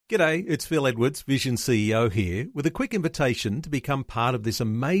G'day, it's Phil Edwards, Vision CEO here, with a quick invitation to become part of this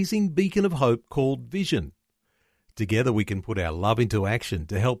amazing beacon of hope called Vision. Together we can put our love into action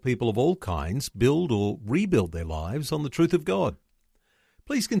to help people of all kinds build or rebuild their lives on the truth of God.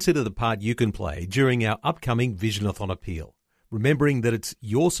 Please consider the part you can play during our upcoming Visionathon appeal, remembering that it's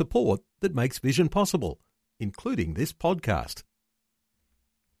your support that makes Vision possible, including this podcast.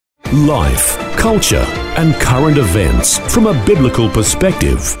 Life, culture, and current events from a biblical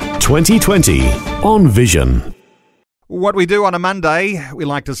perspective. 2020 on Vision. What we do on a Monday, we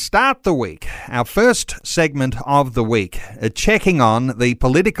like to start the week, our first segment of the week, checking on the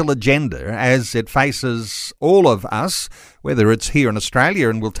political agenda as it faces all of us, whether it's here in Australia,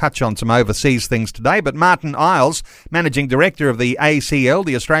 and we'll touch on some overseas things today. But Martin Iles, Managing Director of the ACL,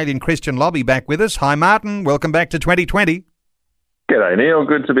 the Australian Christian Lobby, back with us. Hi Martin, welcome back to 2020. G'day Neil,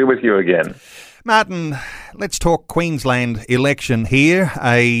 good to be with you again. Martin, let's talk Queensland election here.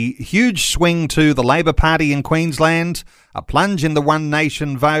 A huge swing to the Labor Party in Queensland, a plunge in the One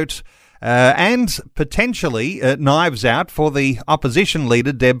Nation vote, and potentially knives out for the opposition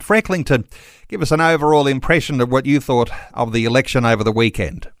leader, Deb Frecklington. Give us an overall impression of what you thought of the election over the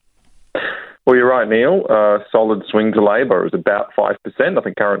weekend. Well, you're right, Neil. Solid swing to Labor. It was about 5%. I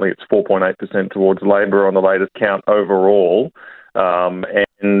think currently it's 4.8% towards Labor on the latest count overall.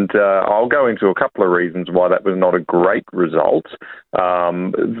 I'll go into a couple of reasons why that was not a great result.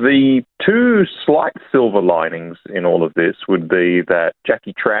 The two slight silver linings in all of this would be that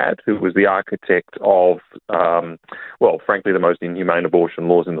Jackie Trad, who was the architect of, frankly, the most inhumane abortion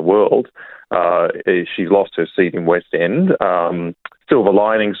laws in the world, she's lost her seat in West End. Silver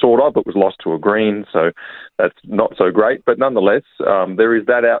lining, sort of, but was lost to a Green, so that's not so great. But nonetheless, there is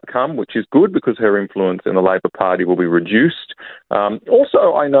that outcome, which is good because her influence in the Labor Party will be reduced.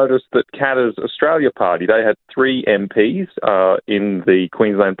 Also, I noticed that Katter's Australia Party, they had 3 MPs in the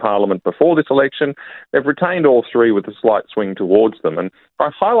Queensland Parliament before this election. They've retained all 3 with a slight swing towards them. And I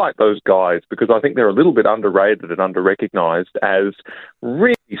highlight those guys because I think they're a little bit underrated and under-recognised as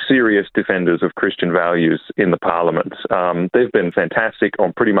really serious defenders of Christian values in the Parliament. They've been fantastic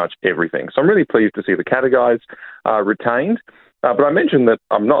on pretty much everything. So I'm really pleased to see the Katter guys retained. But I mentioned that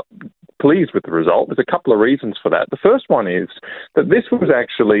I'm not pleased with the result. There's a couple of reasons for that. The first one is that this was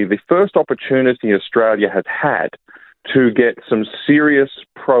actually the first opportunity Australia has had to get some serious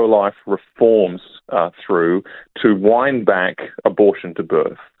pro-life reforms through to wind back abortion to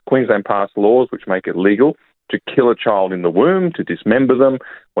birth. Queensland passed laws which make it legal to kill a child in the womb, to dismember them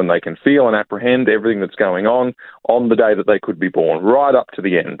when they can feel and apprehend everything that's going on the day that they could be born, right up to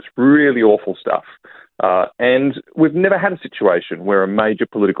the end. Really awful stuff. And we've never had a situation where a major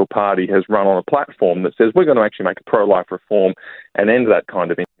political party has run on a platform that says we're going to actually make a pro-life reform and end that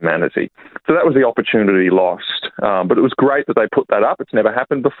kind of inhumanity. So that was the opportunity lost. But it was great that they put that up. It's never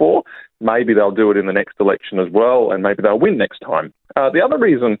happened before. Maybe they'll do it in the next election as well, and maybe they'll win next time. The other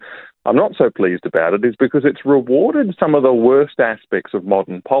reason I'm not so pleased about it is because it's rewarded some of the worst aspects of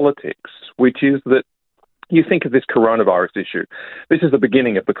modern politics, which is that you think of this coronavirus issue. This is the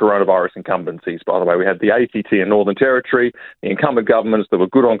beginning of the coronavirus incumbencies, by the way. We had the ACT and Northern Territory. The incumbent governments that were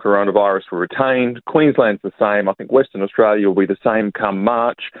good on coronavirus were retained. Queensland's the same. I think Western Australia will be the same come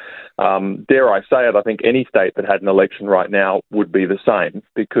March. Dare I say it, I think any state that had an election right now would be the same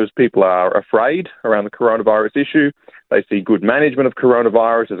because people are afraid around the coronavirus issue. They see good management of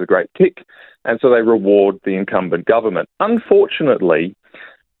coronavirus as a great tick, and so they reward the incumbent government. Unfortunately,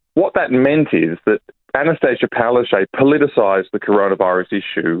 what that meant is that Anastasia Palaszczuk politicised the coronavirus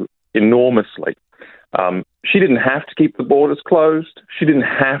issue enormously. She didn't have to keep the borders closed. She didn't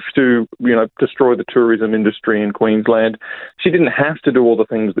have to, destroy the tourism industry in Queensland. She didn't have to do all the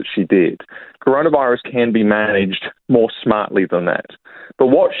things that she did. Coronavirus can be managed more smartly than that. But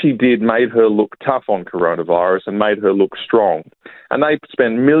what she did made her look tough on coronavirus and made her look strong. And they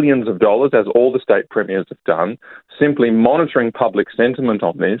spent millions of dollars, as all the state premiers have done, simply monitoring public sentiment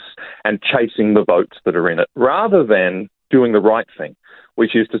on this and chasing the votes that are in it, rather than doing the right thing,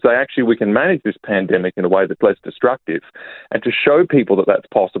 which is to say, actually, we can manage this pandemic in a way that's less destructive and to show people that that's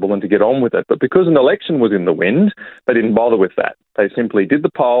possible and to get on with it. But because an election was in the wind, they didn't bother with that. They simply did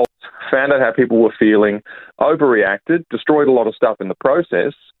the polls, found out how people were feeling, overreacted, destroyed a lot of stuff in the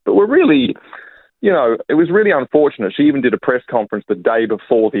process, but were really you know, it was really unfortunate. She even did a press conference the day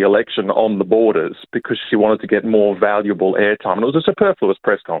before the election on the borders because she wanted to get more valuable airtime. And it was a superfluous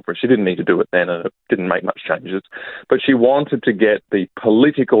press conference. She didn't need to do it then, and it didn't make much changes. But she wanted to get the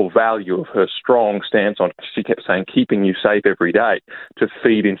political value of her strong stance on, she kept saying, keeping you safe every day, to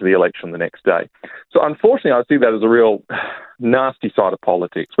feed into the election the next day. So unfortunately, I see that as a real nasty side of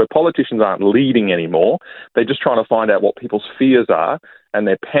politics, where politicians aren't leading anymore. They're just trying to find out what people's fears are and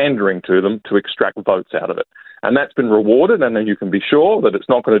they're pandering to them to extract votes out of it. And that's been rewarded, and then you can be sure that it's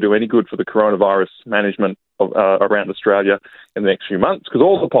not going to do any good for the coronavirus management around Australia in the next few months, because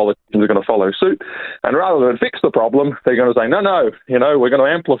all the politicians are going to follow suit. And rather than fix the problem, they're going to say, no, we're going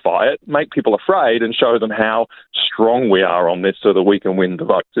to amplify it, make people afraid, and show them how strong we are on this so that we can win the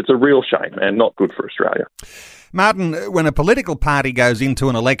votes. It's a real shame and not good for Australia. Martin, when a political party goes into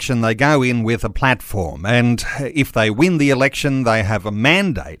an election, they go in with a platform, and if they win the election, they have a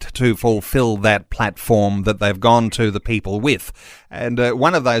mandate to fulfil that platform that they've gone to the people with. And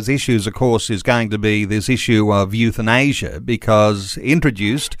one of those issues, of course, is going to be this issue of euthanasia, because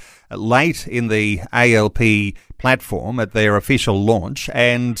introduced late in the ALP platform at their official launch,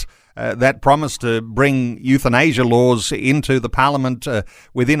 and that promise to bring euthanasia laws into the parliament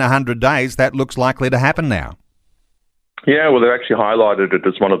within 100 days, that looks likely to happen now. Yeah, well, they've actually highlighted it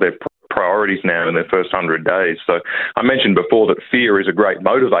as one of their priorities now in their first 100 days. So I mentioned before that fear is a great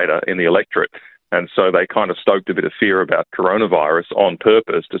motivator in the electorate. And so they kind of stoked a bit of fear about coronavirus on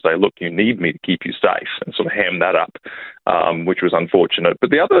purpose to say, look, you need me to keep you safe, and sort of ham that up, which was unfortunate. But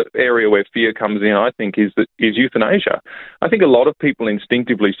the other area where fear comes in, I think, is euthanasia. I think a lot of people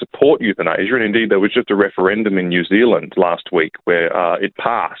instinctively support euthanasia, and indeed there was just a referendum in New Zealand last week where it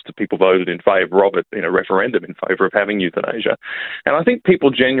passed. People voted in favour of it in a referendum in favour of having euthanasia. And I think people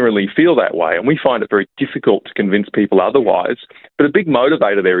genuinely feel that way, and we find it very difficult to convince people otherwise. But a big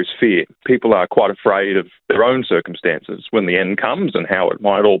motivator there is fear. People are quite afraid of their own circumstances when the end comes and how it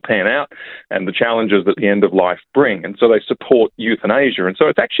might all pan out and the challenges that the end of life bring. And so they support euthanasia. And so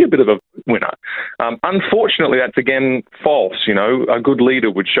it's actually a bit of a winner. Unfortunately, that's again false. A good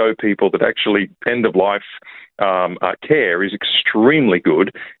leader would show people that actually end of life care is extremely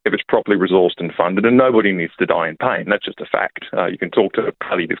good if it's properly resourced and funded, and nobody needs to die in pain. That's just a fact. You can talk to a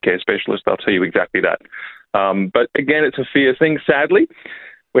palliative care specialist, they'll tell you exactly that. But again, it's a fear thing, sadly.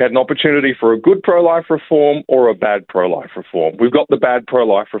 We had an opportunity for a good pro-life reform or a bad pro-life reform. We've got the bad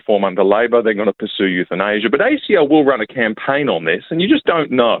pro-life reform under Labor. They're going to pursue euthanasia. But ACL will run a campaign on this, and you just don't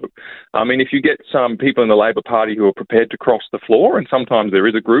know. I mean, if you get some people in the Labor Party who are prepared to cross the floor, and sometimes there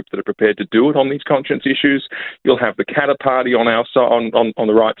is a group that are prepared to do it on these conscience issues, you'll have the Katter Party on our side, on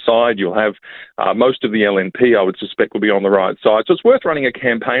the right side. You'll have most of the LNP, I would suspect, will be on the right side. So it's worth running a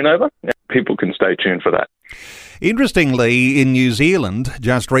campaign over. People can stay tuned for that. Interestingly, in New Zealand,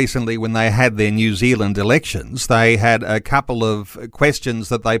 just recently when they had their New Zealand elections, they had a couple of questions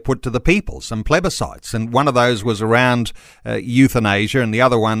that they put to the people, some plebiscites, and one of those was around euthanasia and the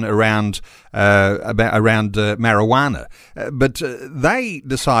other one around marijuana. But they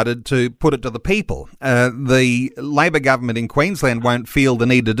decided to put it to the people. The Labor government in Queensland won't feel the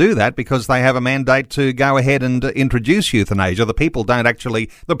need to do that because they have a mandate to go ahead and introduce euthanasia. The people,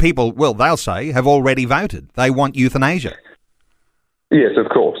 they'll say, have already voted. They want euthanasia. Yes, of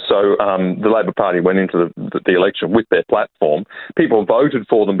course. So the Labor Party went into the election with their platform. People voted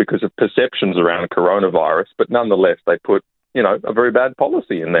for them because of perceptions around coronavirus, but nonetheless they put a very bad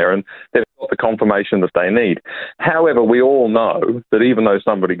policy in there, and they've got the confirmation that they need. However, we all know that even though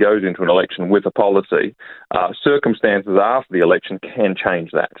somebody goes into an election with a policy, circumstances after the election can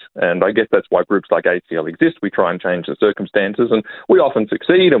change that. And I guess that's why groups like ACL exist. We try and change the circumstances, and we often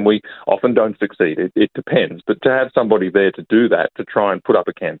succeed and we often don't succeed. It depends. But to have somebody there to do that, to try and put up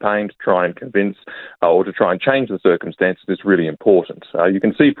a campaign, to try and convince or to try and change the circumstances is really important. You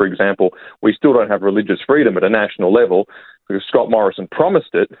can see, for example, we still don't have religious freedom at a national level because Scott Morrison promised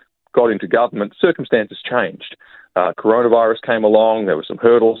it, got into government, circumstances changed. Coronavirus came along, there were some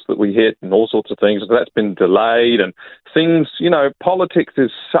hurdles that we hit and all sorts of things. That's been delayed and things, politics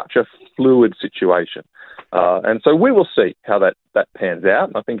is such a fluid situation. And so we will see how that pans out.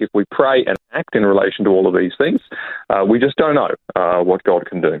 And I think if we pray and act in relation to all of these things, we just don't know what God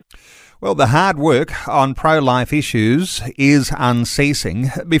can do. Well, the hard work on pro-life issues is unceasing.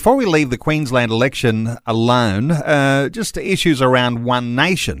 Before we leave the Queensland election alone, just issues around One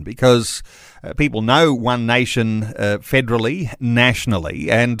Nation, because people know One Nation federally, nationally,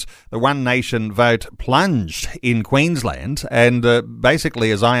 and the One Nation vote plunged in Queensland and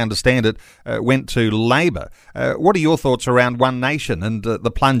basically, as I understand it, went to Labor. What are your thoughts around One Nation and the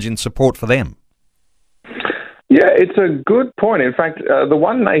plunge in support for them? Yeah, it's a good point. In fact, the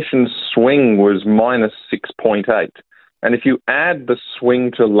One Nation swing was minus 6.8. And if you add the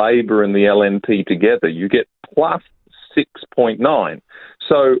swing to Labor and the LNP together, you get plus 6.9.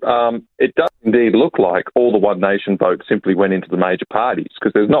 So it does indeed look like all the One Nation votes simply went into the major parties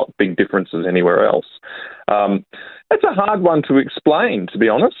because there's not big differences anywhere else. It's a hard one to explain, to be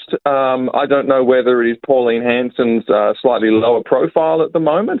honest. I don't know whether it is Pauline Hanson's slightly lower profile at the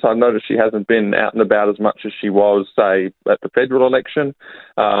moment. I've noticed she hasn't been out and about as much as she was, say, at the federal election.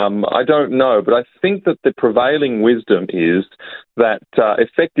 I don't know, but I think that the prevailing wisdom is that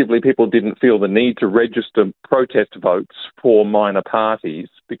effectively people didn't feel the need to register protest votes for minor parties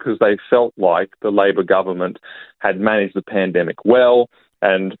because they felt like the Labor government had managed the pandemic well,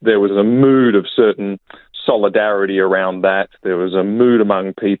 and there was a mood of certain solidarity around that. There was a mood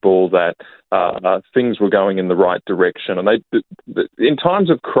among people that things were going in the right direction. And in times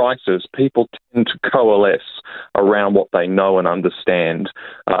of crisis, people tend to coalesce around what they know and understand.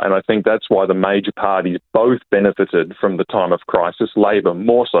 And I think that's why the major parties both benefited from the time of crisis. Labor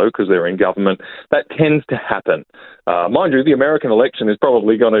more so because they're in government. That tends to happen. Mind you, the American election is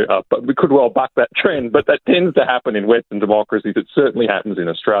probably going to, but we could well buck that trend, but that tends to happen in Western democracies. It certainly happens in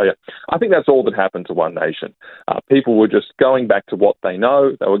Australia. I think that's all that happened to One Nation. People were just going back to what they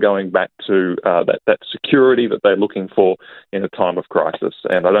know. They were going back to that security that they're looking for in a time of crisis.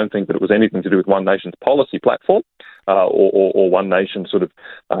 And I don't think that it was anything to do with One Nation's policy platform or One Nation sort of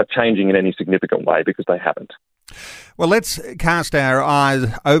changing in any significant way, because they haven't. Well, let's cast our eyes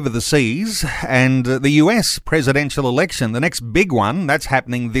over the seas and the US presidential election, the next big one, that's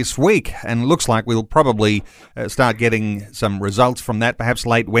happening this week, and looks like we'll probably start getting some results from that, perhaps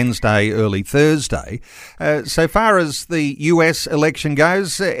late Wednesday, early Thursday. So far as the US election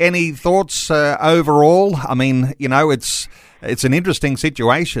goes, any thoughts overall? I mean, you know, it's an interesting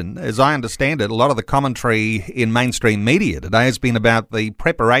situation. As I understand it, a lot of the commentary in mainstream media today has been about the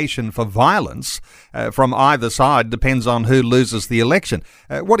preparation for violence from either side, depends on who loses the election.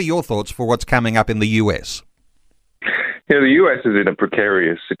 What are your thoughts for what's coming up in the US? Yeah, the US is in a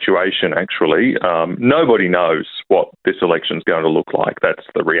precarious situation, actually. Nobody knows what this election's going to look like. That's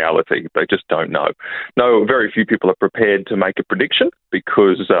the reality. They just don't know. No, very few people are prepared to make a prediction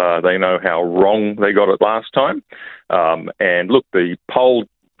because they know how wrong they got it last time. And look, the poll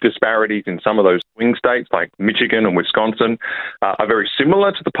disparities in some of those swing states like Michigan and Wisconsin are very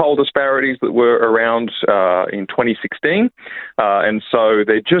similar to the poll disparities that were around in 2016. And so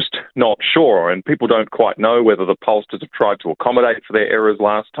they're just not sure, and people don't quite know whether the pollsters have tried to accommodate for their errors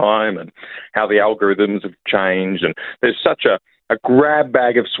last time and how the algorithms have changed. And there's such a grab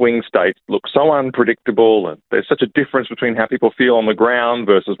bag of swing states that look so unpredictable, and there's such a difference between how people feel on the ground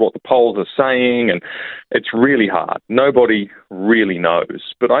versus what the polls are saying, and it's really hard. Nobody really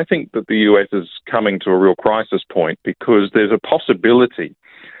knows. But I think that the US is coming to a real crisis point because there's a possibility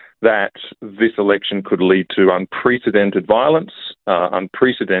that this election could lead to unprecedented violence,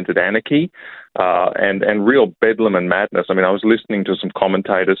 unprecedented anarchy, and real bedlam and madness. I mean, I was listening to some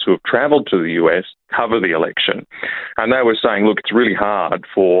commentators who have travelled to the US, cover the election, and they were saying, look, it's really hard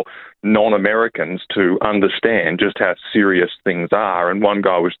for non-Americans to understand just how serious things are. And one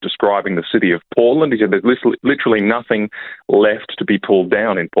guy was describing the city of Portland. He said there's literally nothing left to be pulled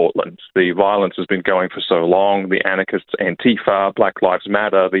down in Portland. The violence has been going for so long. The anarchists, Antifa, Black Lives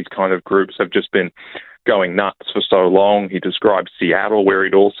Matter, these kind of groups have just been going nuts for so long. He described Seattle, where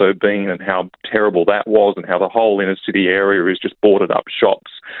he'd also been, and how terrible that was, and how the whole inner city area is just boarded up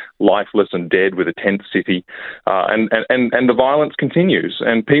shops, lifeless and dead with a tent city. And the violence continues.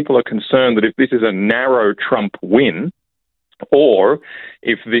 And people are concerned that if this is a narrow Trump win, or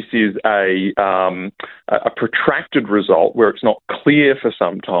if this is a protracted result where it's not clear for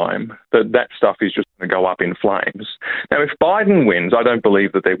some time, that stuff is just going to go up in flames. Now, if Biden wins, I don't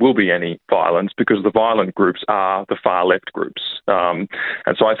believe that there will be any violence because the violent groups are the far-left groups. And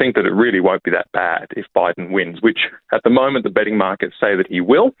so I think that it really won't be that bad if Biden wins, which at the moment the betting markets say that he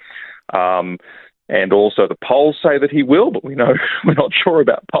will. And also the polls say that he will, but we know we're not sure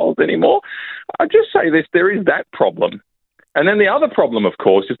about polls anymore. I'll just say this, there is that problem. And then the other problem, of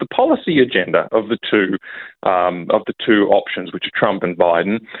course, is the policy agenda of the two options, which are Trump and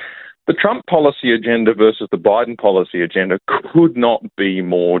Biden. The Trump policy agenda versus the Biden policy agenda could not be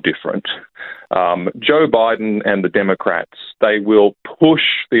more different. Joe Biden and the Democrats, they will push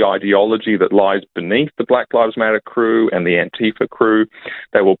the ideology that lies beneath the Black Lives Matter crew and the Antifa crew.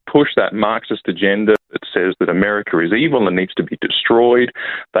 They will push that Marxist agenda that says that America is evil and needs to be destroyed.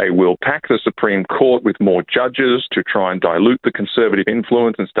 They will pack the Supreme Court with more judges to try and dilute the conservative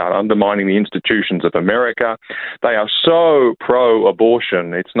influence and start undermining the institutions of America. They are so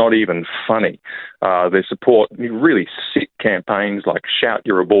pro-abortion, it's not even funny. They support really sick campaigns like Shout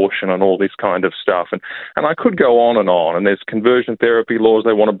Your Abortion and all this kind of stuff. And I could go on. And there's conversion therapy laws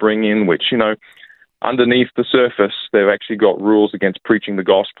they want to bring in, which, you know, underneath the surface, they've actually got rules against preaching the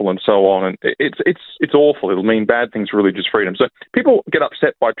gospel and so on. And it's awful. It'll mean bad things for religious freedom. So people get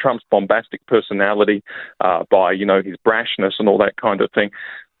upset by Trump's bombastic personality, by, his brashness and all that kind of thing.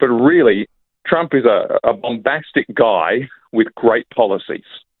 But really, Trump is a bombastic guy with great policies.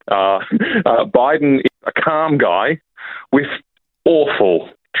 Biden is a calm guy with awful,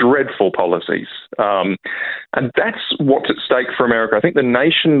 dreadful policies. And that's what's at stake for America. I think the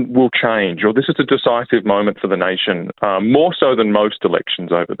nation will change, or this is a decisive moment for the nation, more so than most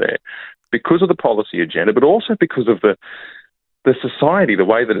elections over there, because of the policy agenda, but also because of the society, the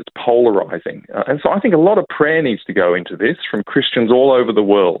way that it's polarizing. And so I think a lot of prayer needs to go into this from Christians all over the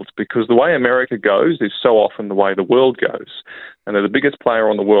world, because the way America goes is so often the way the world goes. And they're the biggest player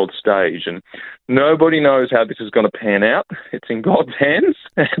on the world stage. And nobody knows how this is going to pan out. It's in God's hands.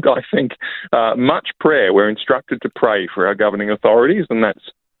 And I think much prayer. We're instructed to pray for our governing authorities, and that's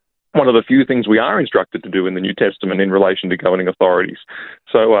one of the few things we are instructed to do in the New Testament in relation to governing authorities.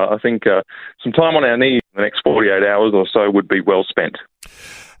 So I think some time on our knees in the next 48 hours or so would be well spent.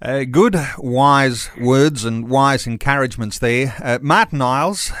 Good, wise words and wise encouragements there. Martin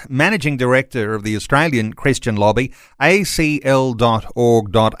Iles, Managing Director of the Australian Christian Lobby, acl.org.au,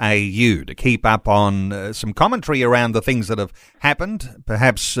 to keep up on some commentary around the things that have happened,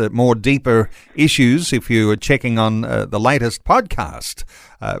 perhaps more deeper issues if you are checking on the latest podcast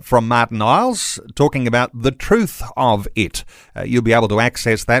from Martin Iles, talking about the truth of it. You'll be able to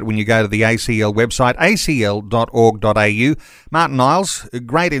access that when you go to the ACL website, acl.org.au. Martin Iles,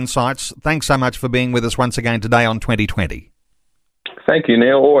 great insights. Thanks so much for being with us once again today on 2020. Thank you,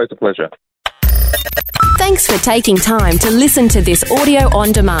 Neil. Always a pleasure. Thanks for taking time to listen to this audio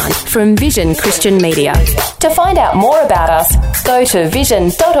on demand from Vision Christian Media. To find out more about us, go to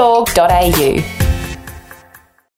vision.org.au.